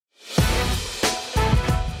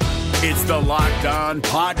It's the Locked On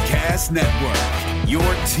Podcast Network, your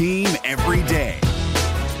team every day.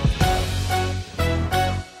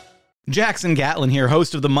 Jackson Gatlin here,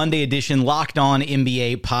 host of the Monday edition Locked On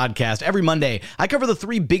NBA podcast. Every Monday, I cover the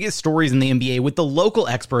three biggest stories in the NBA with the local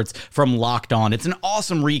experts from Locked On. It's an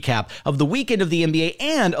awesome recap of the weekend of the NBA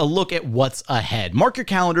and a look at what's ahead. Mark your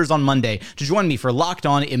calendars on Monday to join me for Locked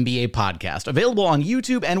On NBA podcast, available on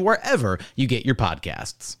YouTube and wherever you get your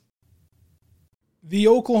podcasts. The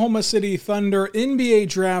Oklahoma City Thunder NBA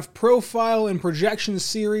Draft Profile and Projection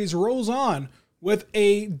Series rolls on with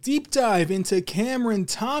a deep dive into Cameron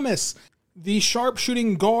Thomas, the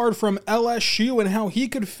sharpshooting guard from LSU, and how he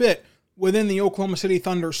could fit within the Oklahoma City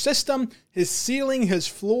Thunder system, his ceiling, his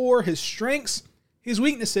floor, his strengths, his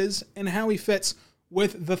weaknesses, and how he fits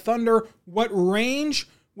with the Thunder. What range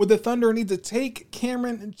would the Thunder need to take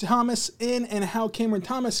Cameron Thomas in, and how Cameron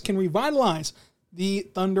Thomas can revitalize the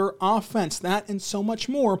Thunder offense? That and so much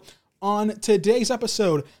more on today's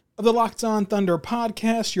episode of the Locked On Thunder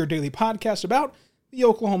podcast, your daily podcast about the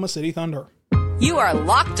Oklahoma City Thunder. You are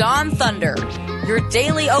Locked On Thunder, your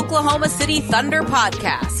daily Oklahoma City Thunder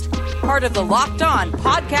podcast. Part of the Locked On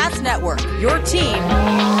Podcast Network, your team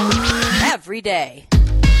every day.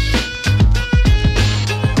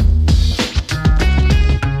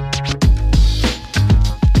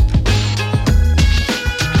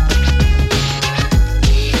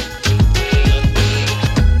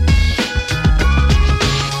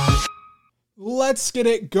 Let's get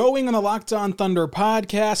it going on the Locked On Thunder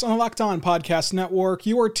podcast, on the Locked On Podcast Network,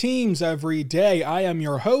 your teams every day. I am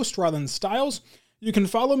your host, Rylan Stiles. You can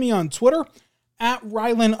follow me on Twitter at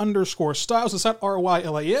Rylan_Stiles. It's at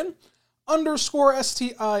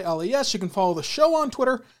RYLAN_STILES. You can follow the show on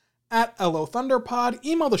Twitter at LOThunderPod.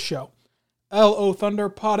 Email the show,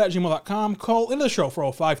 LOThunderPod@gmail.com. Call into the show for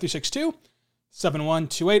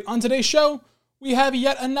 405-362-7128. On today's show, we have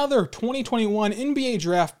yet another 2021 NBA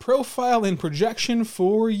Draft Profile and Projection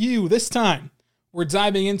for you. This time, we're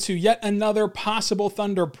diving into yet another possible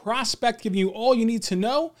Thunder prospect, giving you all you need to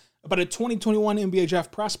know about a 2021 NBA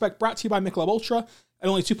Draft prospect, brought to you by Michelob Ultra at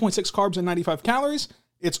only 2.6 carbs and 95 calories.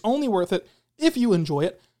 It's only worth it if you enjoy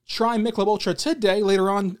it. Try Michelob Ultra today. Later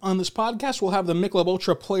on this podcast, we'll have the Michelob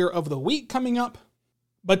Ultra Player of the Week coming up.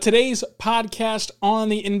 But today's podcast on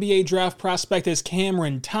the NBA Draft prospect is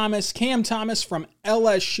Cameron Thomas. Cam Thomas from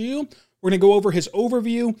LSU. We're going to go over his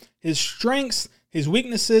overview, his strengths, his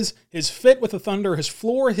weaknesses, his fit with the Thunder, his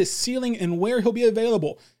floor, his ceiling, and where he'll be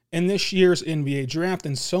available in this year's NBA Draft,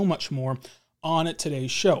 and so much more on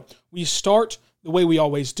today's show. We start the way we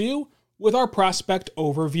always do with our prospect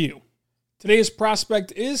overview. Today's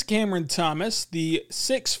prospect is Cameron Thomas, the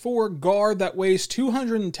 6'4" guard that weighs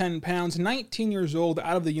 210 pounds, 19 years old,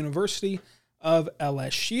 out of the University of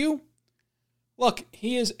LSU. Look,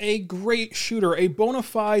 he is a great shooter, a bona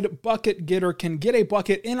fide bucket getter, can get a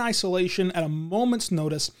bucket in isolation at a moment's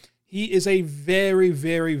notice. He is a very,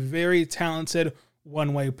 very, very talented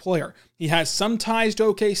one-way player. He has some ties to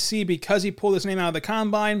OKC because he pulled his name out of the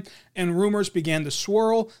combine, and rumors began to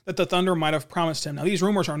swirl that the Thunder might have promised him. Now, these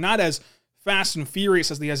rumors are not as fast and furious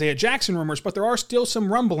as the Isaiah Jackson rumors, but there are still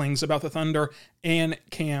some rumblings about the Thunder and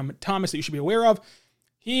Cam Thomas that you should be aware of.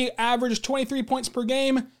 He averaged 23 points per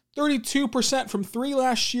game, 32% from three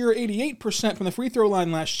last year, 88% from the free throw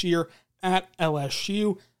line last year at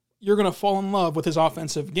LSU. You're going to fall in love with his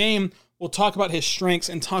offensive game. We'll talk about his strengths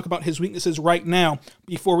and talk about his weaknesses right now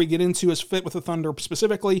before we get into his fit with the Thunder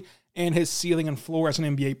specifically and his ceiling and floor as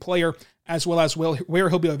an NBA player, as well as where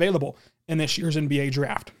he'll be available in this year's NBA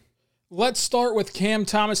Draft. Let's start with Cam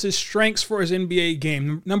Thomas's strengths for his NBA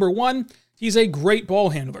game. Number one, he's a great ball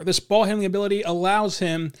handler. This ball handling ability allows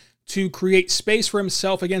him to create space for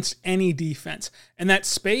himself against any defense. And that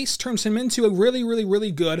space turns him into a really, really,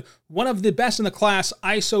 really good, one of the best in the class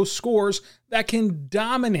ISO scorers that can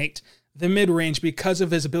dominate the mid-range because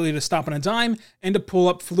of his ability to stop on a dime and to pull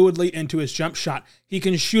up fluidly into his jump shot. He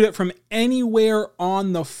can shoot it from anywhere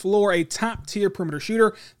on the floor, a top-tier perimeter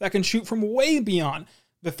shooter that can shoot from way beyond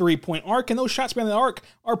the three-point arc, and those shots beyond the arc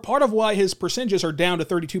are part of why his percentages are down to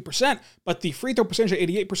 32%, but the free throw percentage at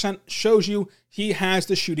 88% shows you he has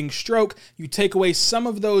the shooting stroke. You take away some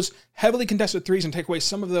of those heavily contested threes and take away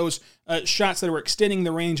some of those shots that were extending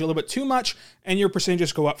the range a little bit too much, and your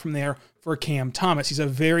percentages go up from there for Cam Thomas. He's a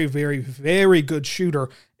very, very, very good shooter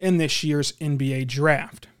in this year's NBA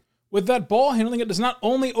Draft. With that ball handling, it does not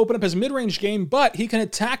only open up his mid-range game, but he can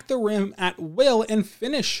attack the rim at will and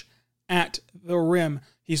finish at the rim.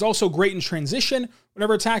 He's also great in transition.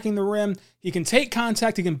 Whenever attacking the rim, he can take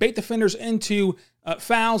contact, he can bait defenders into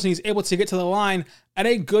fouls, and he's able to get to the line at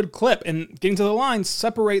a good clip. And getting to the line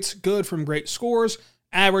separates good from great scorers,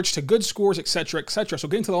 average to good scores, etc., etc. So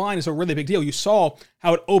getting to the line is a really big deal. You saw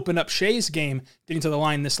how it opened up Shai's game getting to the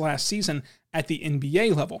line this last season at the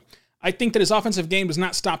NBA level. I think that his offensive game does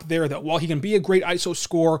not stop there, though. While he can be a great ISO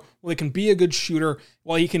scorer, while he can be a good shooter,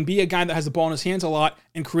 while he can be a guy that has the ball in his hands a lot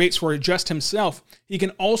and creates for just himself, he can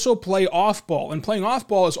also play off ball. And playing off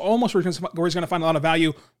ball is almost where he's going to find a lot of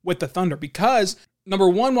value with the Thunder because, number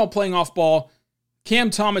one, while playing off ball, Cam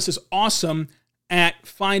Thomas is awesome at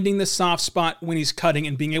finding the soft spot when he's cutting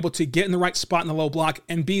and being able to get in the right spot in the low block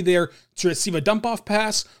and be there to receive a dump-off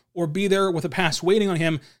pass or be there with a pass waiting on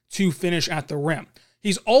him to finish at the rim.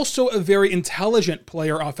 He's also a very intelligent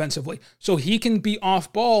player offensively, so he can be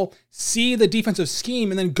off ball, see the defensive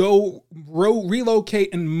scheme, and then go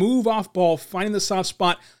relocate and move off ball, finding the soft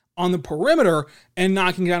spot on the perimeter and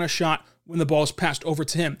knocking down a shot when the ball is passed over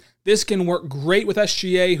to him. This can work great with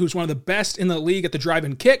SGA, who's one of the best in the league at the drive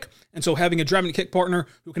and kick, and so having a drive and kick partner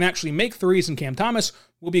who can actually make threes in Cam Thomas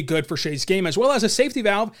will be good for Shai's game, as well as a safety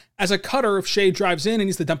valve as a cutter if Shai drives in and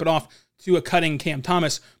needs to dump it off to a cutting Cam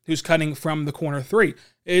Thomas who's cutting from the corner three.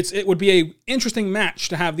 It would be an interesting match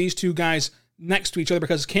to have these two guys next to each other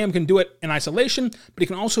because Cam can do it in isolation, but he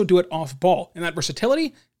can also do it off ball, and that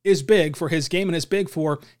versatility is big for his game and is big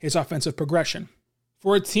for his offensive progression.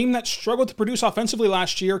 For a team that struggled to produce offensively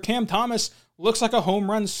last year, Cam Thomas looks like a home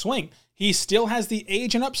run swing. He still has the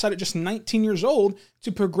age and upside at just 19 years old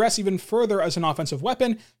to progress even further as an offensive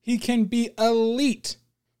weapon. He can be elite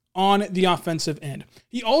on the offensive end.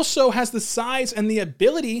 He also has the size and the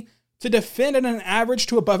ability to defend at an average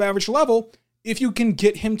to above average level if you can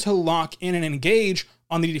get him to lock in and engage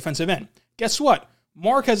on the defensive end. Guess what?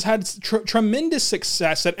 Mark has had tremendous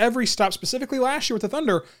success at every stop, specifically last year with the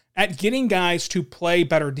Thunder, at getting guys to play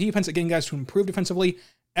better defense, at getting guys to improve defensively.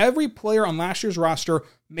 Every player on last year's roster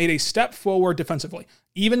made a step forward defensively.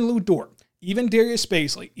 Even Lou Dort, even Darius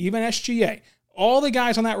Bazley, even SGA. All the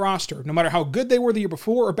guys on that roster, no matter how good they were the year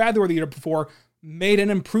before or bad they were the year before, made an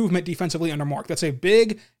improvement defensively under Mark. That's a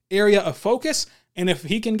big area of focus, and if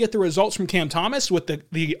he can get the results from Cam Thomas with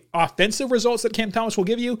the offensive results that Cam Thomas will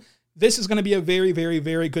give you, this is going to be a very, very,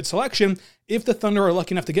 very good selection if the Thunder are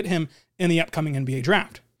lucky enough to get him in the upcoming NBA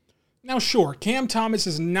draft. Now, sure, Cam Thomas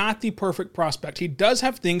is not the perfect prospect. He does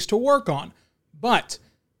have things to work on, but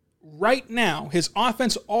right now, his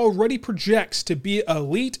offense already projects to be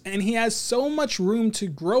elite, and he has so much room to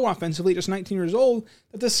grow offensively at just 19 years old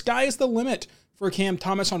that the sky is the limit for Cam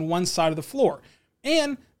Thomas on one side of the floor.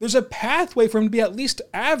 And there's a pathway for him to be at least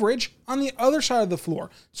average on the other side of the floor.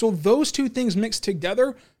 So those two things mixed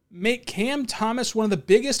together make Cam Thomas one of the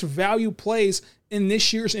biggest value plays in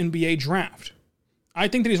this year's NBA draft. I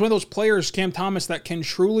think that he's one of those players, Cam Thomas, that can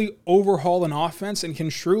truly overhaul an offense and can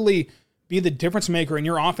truly be the difference maker in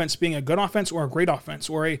your offense being a good offense or a great offense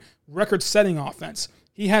or a record-setting offense.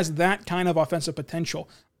 He has that kind of offensive potential.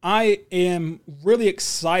 I am really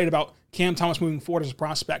excited about Cam Thomas moving forward as a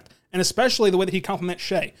prospect, and especially the way that he complements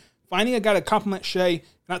Shai. Finding a guy to complement Shai and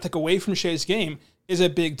not take away from Shai's game is a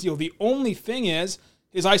big deal. The only thing is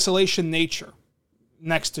his isolation nature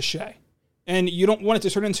next to Shai. And you don't want it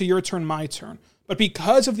to turn into your turn, my turn. But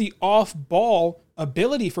because of the off-ball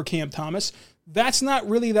ability for Cam Thomas, that's not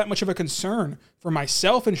really that much of a concern for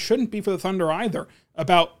myself and shouldn't be for the Thunder either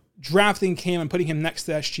about drafting Cam and putting him next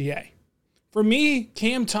to SGA. For me,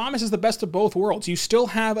 Cam Thomas is the best of both worlds. You still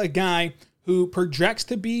have a guy who projects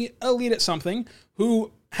to be elite at something,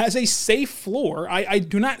 who has a safe floor. I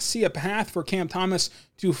do not see a path for Cam Thomas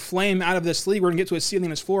to flame out of this league. We're going to get to his ceiling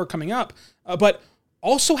and his floor coming up, but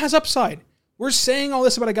also has upside. We're saying all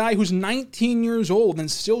this about a guy who's 19 years old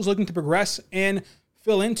and still is looking to progress and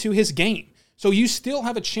fill into his game. So you still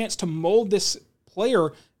have a chance to mold this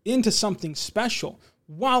player into something special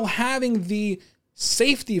while having the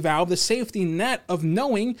safety valve, the safety net of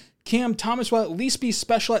knowing Cam Thomas will at least be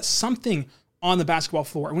special at something on the basketball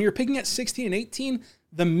floor. And when you're picking at 16 and 18,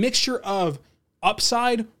 the mixture of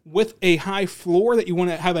upside with a high floor that you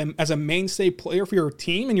want to have as a mainstay player for your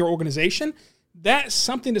team and your organization, that's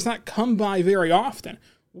something that's not come by very often.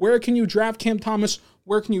 Where can you draft Cam Thomas?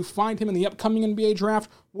 Where can you find him in the upcoming NBA draft?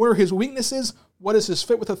 What are his weaknesses? What is his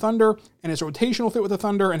fit with the Thunder and his rotational fit with the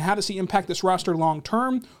Thunder? And how does he impact this roster long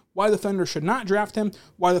term? Why the Thunder should not draft him?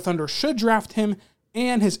 Why the Thunder should draft him?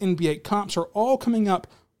 And his NBA comps are all coming up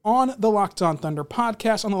on the Locked On Thunder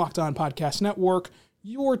podcast, on the Locked On Podcast Network,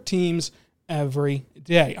 your teams every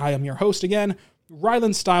day. I am your host again,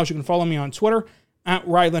 Rylan Stiles. You can follow me on Twitter at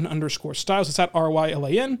Rylan_Stiles. It's at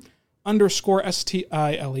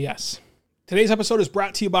RYLAN_STILES. Today's episode is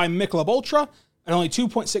brought to you by Michelob Ultra. At only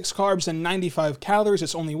 2.6 carbs and 95 calories,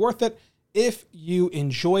 it's only worth it if you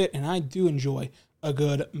enjoy it, and I do enjoy a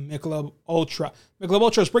good Michelob Ultra. Michelob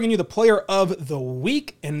Ultra is bringing you the player of the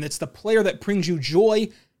week, and it's the player that brings you joy,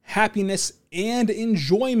 happiness, and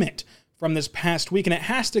enjoyment from this past week, and it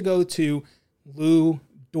has to go to Lu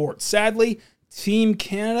Dort. Sadly, Team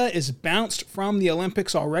Canada is bounced from the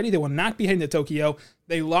Olympics already. They will not be heading to Tokyo.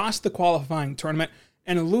 They lost the qualifying tournament,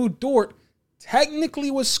 and Lu Dort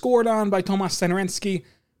technically was scored on by Tomas Satoransky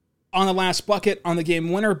on the last bucket on the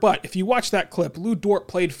game winner. But if you watch that clip, Lu Dort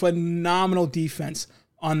played phenomenal defense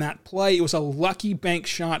on that play. It was a lucky bank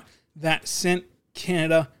shot that sent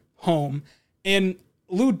Canada home. And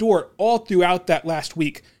Lu Dort, all throughout that last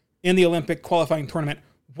week in the Olympic qualifying tournament,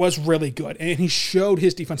 was really good. And he showed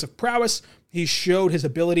his defensive prowess. He showed his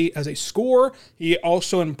ability as a scorer. He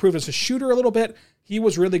also improved as a shooter a little bit. He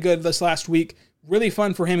was really good this last week. Really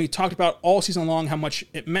fun for him. He talked about all season long how much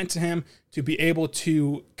it meant to him to be able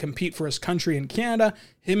to compete for his country in Canada.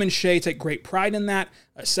 Him and Shea take great pride in that.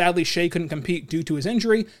 Sadly, Shea couldn't compete due to his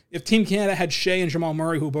injury. If Team Canada had Shea and Jamal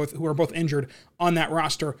Murray, who are both injured, on that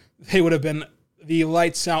roster, they would have been the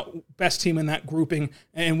lights-out best team in that grouping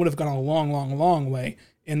and would have gone a long, long, long way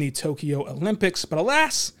in the Tokyo Olympics. But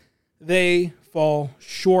alas, they fall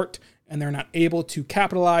short, and they're not able to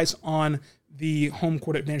capitalize on the home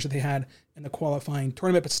court advantage that they had in the qualifying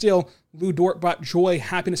tournament. But still, Lu Dort brought joy,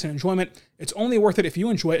 happiness, and enjoyment. It's only worth it if you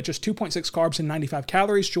enjoy it. Just 2.6 carbs and 95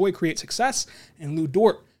 calories. Joy creates success, and Lu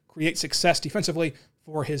Dort creates success defensively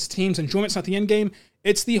for his teams. Enjoyment's not the end game.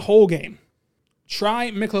 It's the whole game.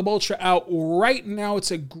 Try Michelob Ultra out right now.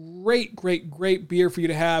 It's a great, great, great beer for you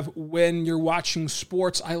to have when you're watching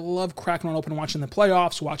sports. I love cracking one open and watching the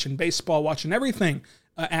playoffs, watching baseball, watching everything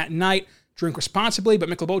at night. Drink responsibly, but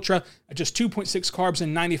Michelob Ultra at just 2.6 carbs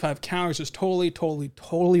and 95 calories is totally, totally,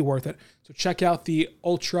 totally worth it. So check out the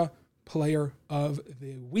Ultra Player of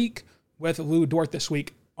the Week with Lu Dort this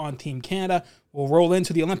week on Team Canada. We'll roll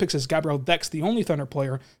into the Olympics as Gabriel Deck's the only Thunder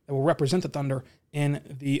player that will represent the Thunder in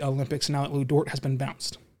the Olympics now that Lu Dort has been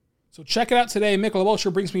bounced. So check it out today. Michelob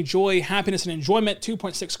Ultra brings me joy, happiness, and enjoyment.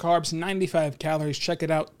 2.6 carbs, 95 calories. Check it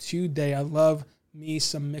out today. I love me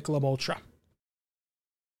some Michelob Ultra.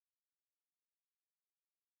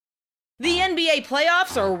 The NBA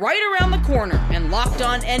playoffs are right around the corner, and Locked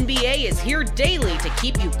On NBA is here daily to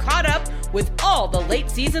keep you caught up with all the late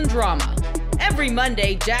season drama. Every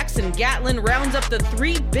Monday, Jackson Gatlin rounds up the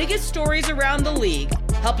 3 biggest stories around the league,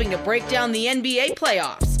 helping to break down the NBA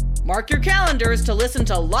playoffs. Mark your calendars to listen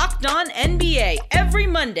to Locked On NBA every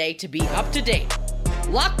Monday to be up to date.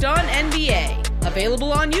 Locked On NBA,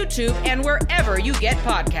 available on YouTube and wherever you get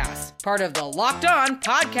podcasts. Part of the Locked On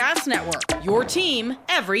Podcast Network, your team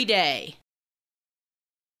every day.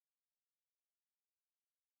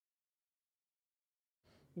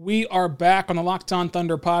 We are back on the Locked On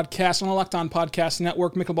Thunder podcast on the Locked On Podcast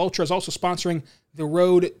Network. Michelob Ultra is also sponsoring the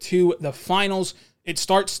road to the finals. It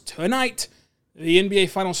starts tonight. The NBA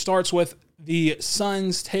Finals starts with the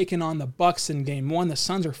Suns taking on the Bucks in Game 1. The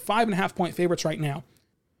Suns are 5.5-point favorites right now.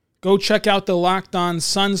 Go check out the Locked On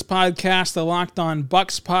Suns podcast, the Locked On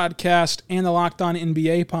Bucks podcast, and the Locked On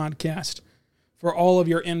NBA podcast for all of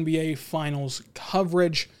your NBA Finals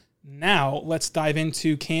coverage. Now, let's dive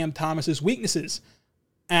into Cam Thomas's weaknesses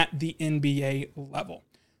at the NBA level.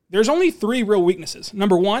 There's only 3 real weaknesses.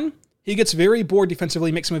 Number 1, he gets very bored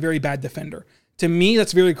defensively, makes him a very bad defender. To me,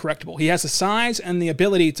 that's very correctable. He has the size and the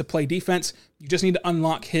ability to play defense. You just need to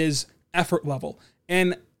unlock his effort level.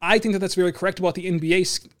 And I think that that's very correctable at the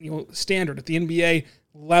NBA standard, at the NBA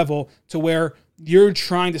level, to where you're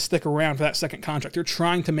trying to stick around for that second contract. You're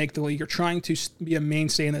trying to make the league. You're trying to be a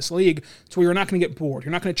mainstay in this league to where you're not going to get bored.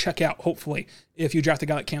 You're not going to check out, hopefully, if you draft a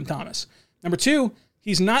guy like Cam Thomas. Number 2,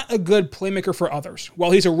 he's not a good playmaker for others. While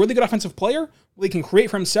he's a really good offensive player, he can create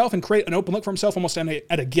for himself and create an open look for himself almost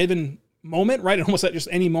at a given moment, right? Almost at just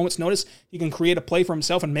any moment's notice, he can create a play for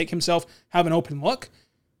himself and make himself have an open look.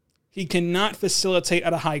 He cannot facilitate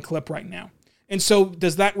at a high clip right now. And so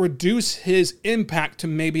does that reduce his impact to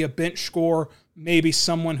maybe a bench scorer, maybe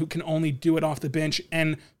someone who can only do it off the bench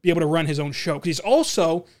and be able to run his own show? Because he's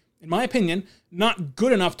also, in my opinion, not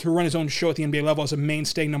good enough to run his own show at the NBA level as a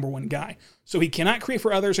mainstay number 1 guy. So he cannot create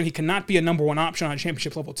for others and he cannot be a number 1 option on a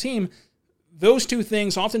championship level team. Those 2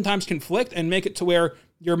 things oftentimes conflict and make it to where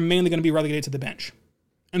you're mainly going to be relegated to the bench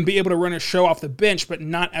and be able to run a show off the bench, but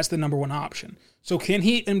not as the number 1 option. So can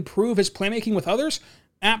he improve his playmaking with others?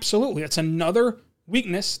 Absolutely. That's another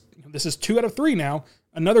weakness. This is 2 out of 3 now.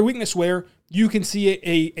 Another weakness where you can see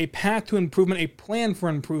a path to improvement, a plan for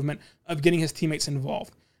improvement of getting his teammates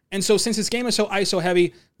involved. And so since his game is so ISO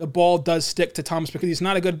heavy, the ball does stick to Thomas because he's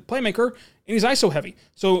not a good playmaker and he's ISO heavy.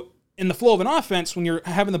 So in the flow of an offense, when you're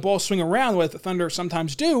having the ball swing around, what the Thunder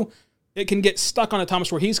sometimes do, it can get stuck on a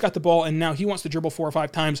Thomas where he's got the ball and now he wants to dribble 4 or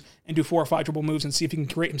 5 times and do 4 or 5 dribble moves and see if he can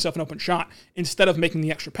create himself an open shot instead of making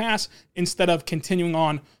the extra pass, instead of continuing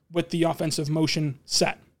on with the offensive motion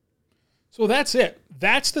set. So that's it.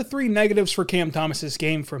 That's the 3 negatives for Cam Thomas's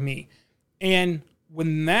game for me. And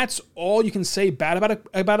when that's all you can say bad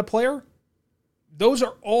about a player, those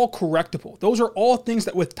are all correctable. Those are all things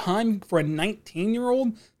that with time for a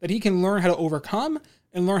 19-year-old that he can learn how to overcome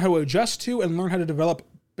and learn how to adjust to and learn how to develop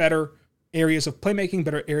better areas of playmaking,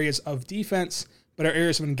 better areas of defense, better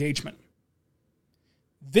areas of engagement.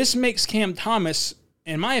 This makes Cam Thomas,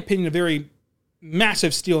 in my opinion, a very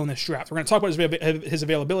massive steal in this draft. We're going to talk about his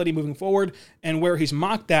availability moving forward and where he's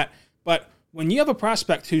mocked at, but when you have a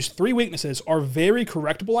prospect whose 3 weaknesses are very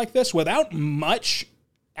correctable like this, without much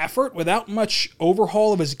effort, without much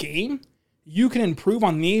overhaul of his game, you can improve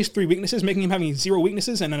on these 3 weaknesses, making him having 0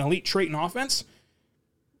 weaknesses and an elite trait in offense.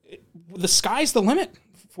 The sky's the limit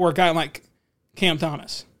for a guy like Cam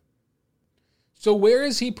Thomas. So where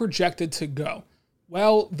is he projected to go?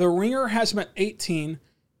 Well, The Ringer has him at 18,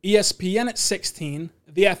 ESPN at 16,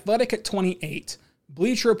 The Athletic at 28,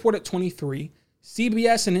 Bleacher Report at 23,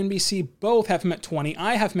 CBS and NBC both have him at 20.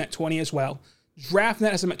 I have him at 20 as well. DraftNet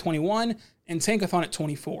has him at 21, and Tankathon at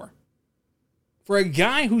 24. For a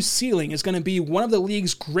guy whose ceiling is going to be one of the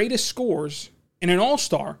league's greatest scorers and an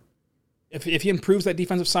all-star, if he improves that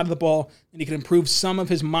defensive side of the ball and he can improve some of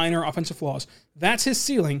his minor offensive flaws, that's his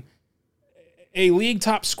ceiling. A league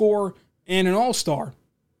top scorer and an all-star.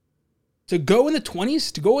 To go in the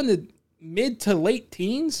 20s, to go in the mid to late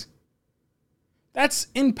teens, that's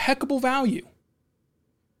impeccable value.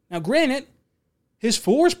 Now, granted, his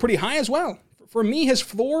floor is pretty high as well. For me, his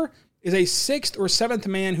floor is a 6th or 7th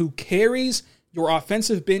man who carries your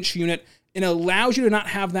offensive bench unit and allows you to not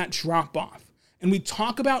have that drop-off. And we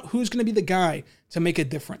talk about who's going to be the guy to make a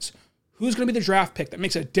difference. Who's going to be the draft pick that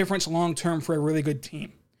makes a difference long-term for a really good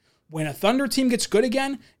team. When a Thunder team gets good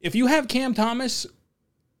again, if you have Cam Thomas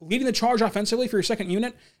leading the charge offensively for your second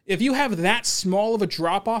unit, if you have that small of a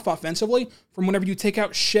drop-off offensively from whenever you take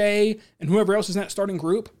out Shea and whoever else is in that starting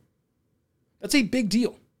group, that's a big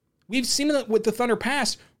deal. We've seen it with the Thunder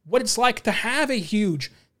past, what it's like to have a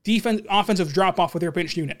huge offensive drop-off with their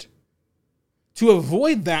bench unit. To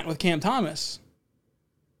avoid that with Cam Thomas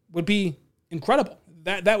would be incredible.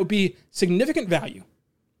 That would be significant value.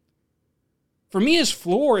 For me, his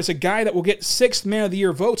floor is a guy that will get 6th Man of the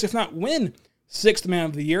Year votes, if not win 6th Man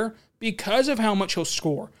of the Year, because of how much he'll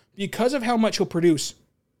score, because of how much he'll produce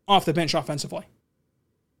off the bench offensively.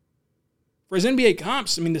 For his NBA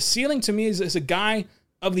comps, I mean, the ceiling to me is a guy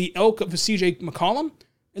of the ilk of CJ McCollum,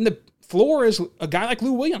 and the floor is a guy like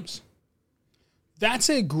Lou Williams. That's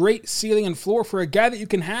a great ceiling and floor for a guy that you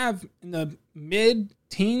can have in the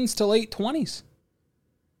mid-teens to late 20s.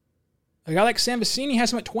 A guy like Sam Vecini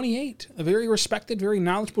has him at 28, a very respected, very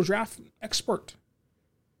knowledgeable draft expert.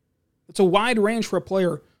 It's a wide range for a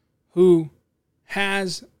player who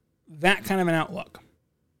has that kind of an outlook,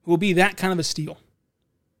 who will be that kind of a steal.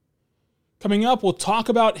 Coming up, we'll talk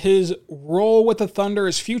about his role with the Thunder,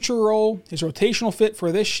 his future role, his rotational fit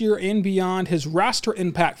for this year and beyond, his roster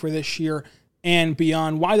impact for this year and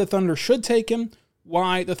beyond, why the Thunder should take him,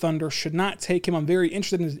 why the Thunder should not take him. I'm very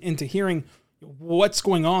interested into hearing what's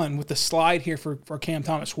going on with the slide here for Cam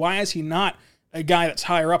Thomas. Why is he not a guy that's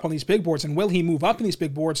higher up on these big boards, and will he move up in these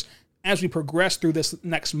big boards as we progress through this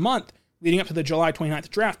next month leading up to the July 29th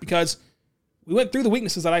draft? Because we went through the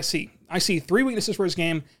weaknesses that I see. I see 3 weaknesses for his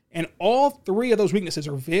game, and all 3 of those weaknesses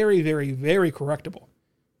are very, very, very correctable.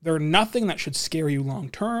 They're nothing that should scare you long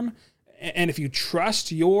term. And if you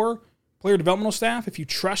trust your player developmental staff, if you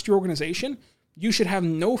trust your organization, you should have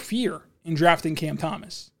no fear in drafting Cam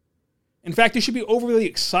Thomas. In fact, you should be overly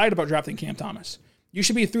excited about drafting Cam Thomas. You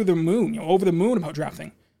should be through the moon, over the moon about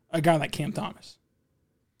drafting a guy like Cam Thomas.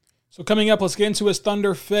 So coming up, let's get into his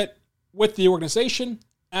Thunder fit with the organization,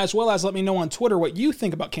 as well as let me know on Twitter what you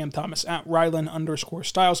think about Cam Thomas at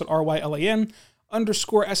Rylan_Styles, at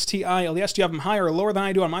RYLAN_STILES. Do you have him higher or lower than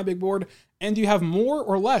I do on my big board? And do you have more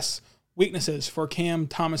or less weaknesses for Cam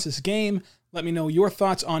Thomas's game? Let me know your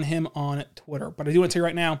thoughts on him on Twitter. But I do want to tell you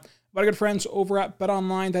right now about our good friends over at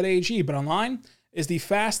betonline.ag. BetOnline is the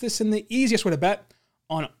fastest and the easiest way to bet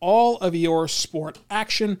on all of your sport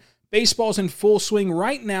action. Baseball's in full swing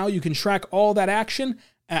right now. You can track all that action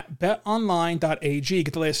at betonline.ag.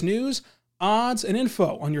 Get the latest news, odds, and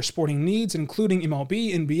info on your sporting needs, including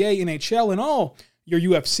MLB, NBA, NHL, and all your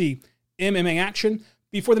UFC, MMA action.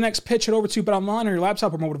 Before the next pitch, head over to BetOnline on your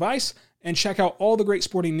laptop or mobile device and check out all the great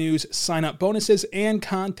sporting news, sign-up bonuses, and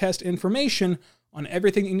contest information on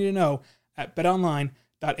everything you need to know at betonline.ag.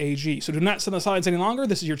 So do not sit on the sidelines any longer.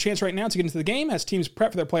 This is your chance right now to get into the game as teams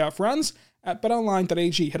prep for their playoff runs at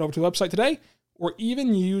betonline.ag. Head over to the website today or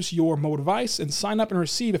even use your mobile device and sign up and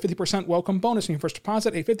receive a 50% welcome bonus on your first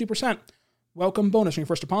deposit. A 50% welcome bonus on your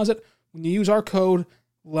first deposit when you use our code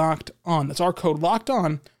LOCKEDON. That's our code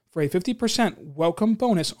LOCKEDON for a 50% welcome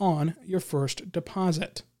bonus on your first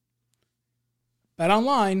deposit.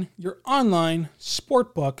 BetOnline, your online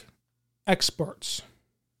sportbook experts.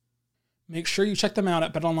 Make sure you check them out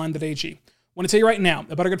at betonline.ag. I want to tell you right now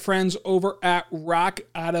about our good friends over at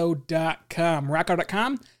rockauto.com.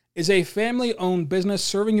 Rockauto.com is a family-owned business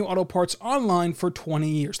serving you auto parts online for 20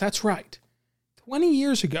 years. That's right. 20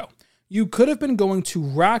 years ago, you could have been going to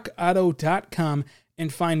rockauto.com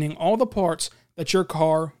and finding all the parts that your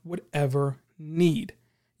car would ever need.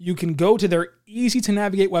 You can go to their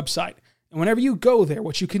easy-to-navigate website, and whenever you go there,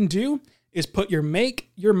 what you can do is put your make,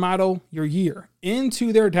 your model, your year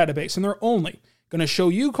into their database, and they're only going to show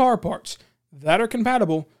you car parts that are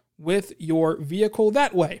compatible with your vehicle.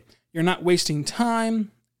 That way, you're not wasting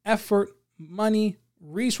time, effort, money,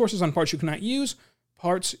 resources on parts you cannot use,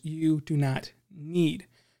 parts you do not need.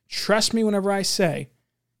 Trust me whenever I say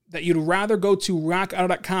that you'd rather go to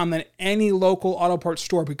rockauto.com than any local auto parts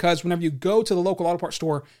store, because whenever you go to the local auto parts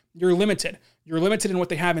store, you're limited. You're limited in what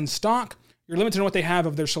they have in stock. You're limited in what they have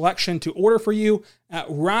of their selection to order for you. At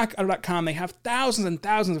rockauto.com, they have thousands and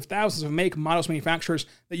thousands of make, models, manufacturers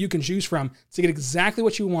that you can choose from to get exactly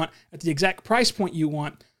what you want at the exact price point you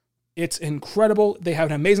want. It's incredible. They have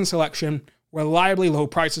an amazing selection, reliably low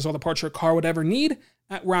prices, all the parts your car would ever need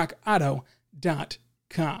at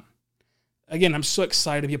rockauto.com. Again, I'm so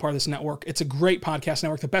excited to be a part of this network. It's a great podcast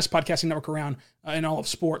network, the best podcasting network around in all of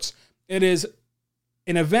sports. It is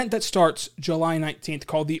an event that starts July 19th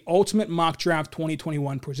called the Ultimate Mock Draft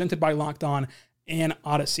 2021, presented by Locked On and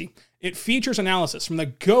Odyssey. It features analysis from the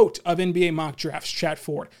GOAT of NBA mock drafts, Chad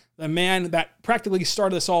Ford, the man that practically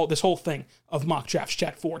started this whole thing of mock drafts,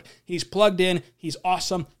 Chad Ford. He's plugged in. He's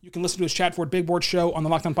awesome. You can listen to his Chad Ford Big Board show on the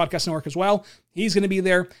Locked On Podcast Network as well. He's going to be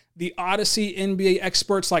there. The Odyssey NBA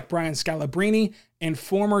experts like Brian Scalabrine and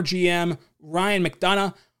former GM Ryan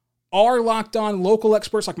McDonough, our Locked On local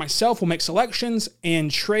experts like myself will make selections and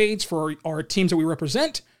trades for our teams that we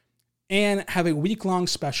represent and have a week-long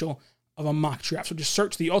special of a mock draft. So just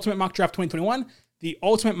search the Ultimate Mock Draft 2021, the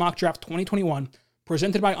Ultimate Mock Draft 2021,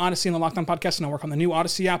 presented by Odyssey and the Locked On Podcast Network on the new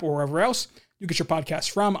Odyssey app or wherever else you get your podcasts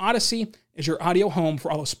from. Odyssey is your audio home for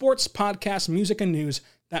all the sports, podcasts, music, and news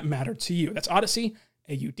that matter to you. That's Odyssey,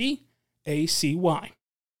 AUDACY.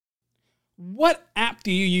 What app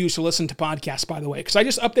do you use to listen to podcasts, by the way? Because I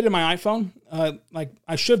just updated my iPhone.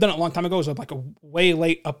 I should have done it a long time ago. It was like a way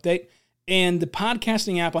late update. And the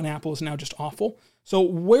podcasting app on Apple is now just awful. So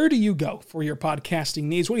where do you go for your podcasting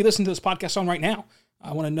needs? What do you listen to this podcast on right now?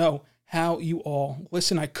 I want to know how you all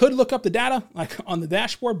listen. I could look up the data like on the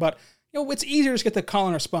dashboard, but it's easier to get the call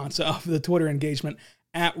and response of the Twitter engagement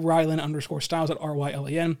at Rylan_Stiles at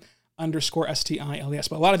RYLAN_STILES.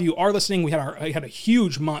 But a lot of you are listening. We had a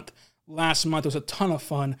huge month last month. It was a ton of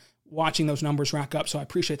fun watching those numbers rack up. So I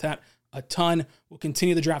appreciate that a ton. We'll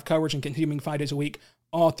continue the draft coverage and continue 5 days a week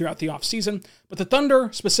all throughout the offseason. But the Thunder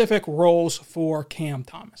specific roles for Cam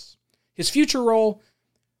Thomas. His future role,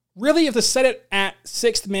 really, you have to set it at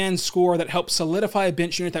sixth man score that helps solidify a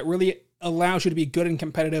bench unit that really allows you to be good and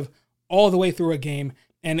competitive all the way through a game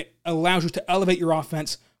and allows you to elevate your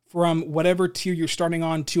offense from whatever tier you're starting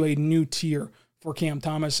on to a new tier for Cam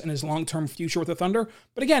Thomas and his long-term future with the Thunder.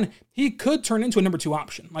 But again, he could turn into a number 2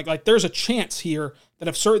 option. Like there's a chance here that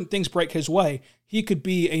if certain things break his way, he could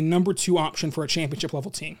be a number 2 option for a championship level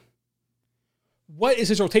team. What is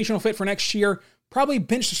his rotational fit for next year? Probably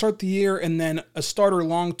bench to start the year and then a starter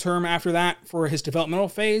long-term after that for his developmental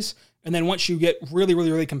phase. And then once you get really,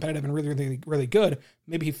 really, really competitive and really, really, really good,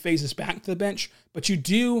 maybe he phases back to the bench. But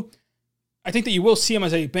I think that you will see him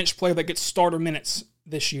as a bench player that gets starter minutes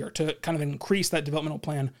this year to kind of increase that developmental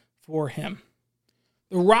plan for him.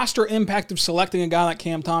 The roster impact of selecting a guy like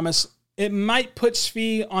Cam Thomas, it might put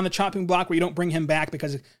Svi on the chopping block where you don't bring him back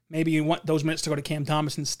because maybe you want those minutes to go to Cam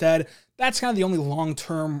Thomas instead. That's kind of the only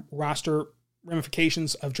long-term roster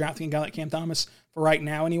ramifications of drafting a guy like Cam Thomas for right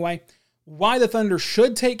now anyway. Why the Thunder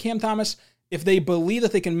should take Cam Thomas if they believe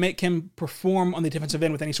that they can make him perform on the defensive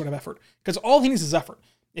end with any sort of effort. Because all he needs is effort.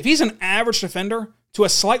 If he's an average defender to a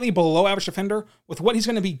slightly below average defender with what he's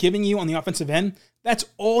going to be giving you on the offensive end, that's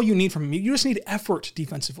all you need from him. You just need effort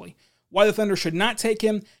defensively. Why the Thunder should not take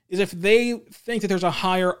him is if they think that there's a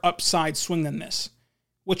higher upside swing than this,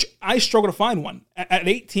 which I struggle to find one. At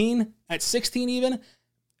 18, at 16 even,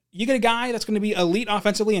 you get a guy that's going to be elite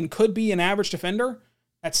offensively and could be an average defender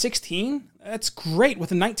at 16. That's great.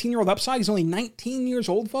 With a 19-year-old upside, he's only 19 years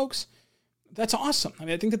old, folks. That's awesome. I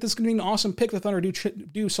mean, I think that this is going to be an awesome pick. The Thunder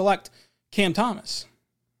do select Cam Thomas.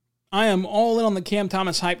 I am all in on the Cam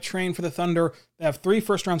Thomas hype train for the Thunder. They have 3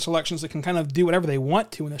 first-round selections that can kind of do whatever they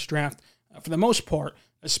want to in this draft, for the most part,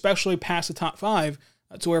 especially past the top 5,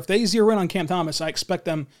 to where if they zero in on Cam Thomas, I expect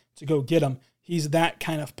them to go get him. He's that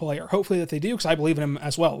kind of player. Hopefully that they do, because I believe in him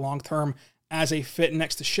as well, long-term, as a fit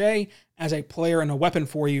next to Shea, as a player and a weapon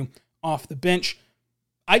for you off the bench.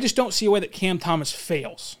 I just don't see a way that Cam Thomas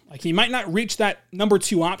fails. Like, he might not reach that number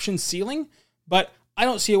 2 option ceiling, but I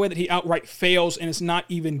don't see a way that he outright fails and is not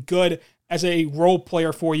even good as a role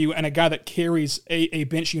player for you and a guy that carries a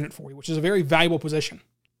bench unit for you, which is a very valuable position.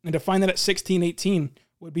 And to find that at 16-18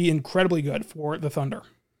 would be incredibly good for the Thunder.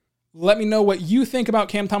 Let me know what you think about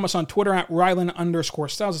Cam Thomas on Twitter at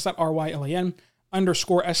Rylan_Stiles. It's at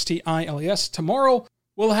RYLAN_STILES. Tomorrow,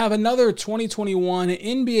 we'll have another 2021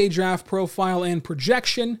 NBA draft profile and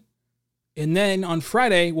projection. And then on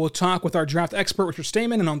Friday, we'll talk with our draft expert, Richard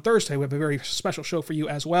Stayman. And on Thursday, we have a very special show for you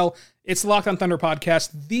as well. It's the Locked On Thunder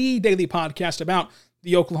podcast, the daily podcast about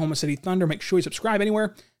the Oklahoma City Thunder. Make sure you subscribe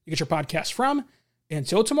anywhere you get your podcast from.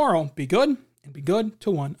 Until tomorrow, be good and be good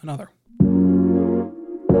to one another. Perfect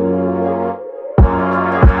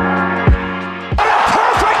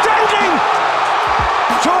ending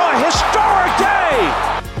to a historic day.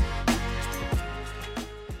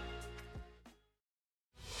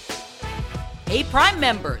 Hey, Prime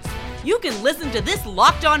members, you can listen to this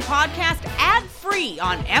Locked On podcast ad-free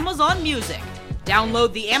on Amazon Music.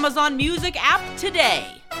 Download the Amazon Music app today.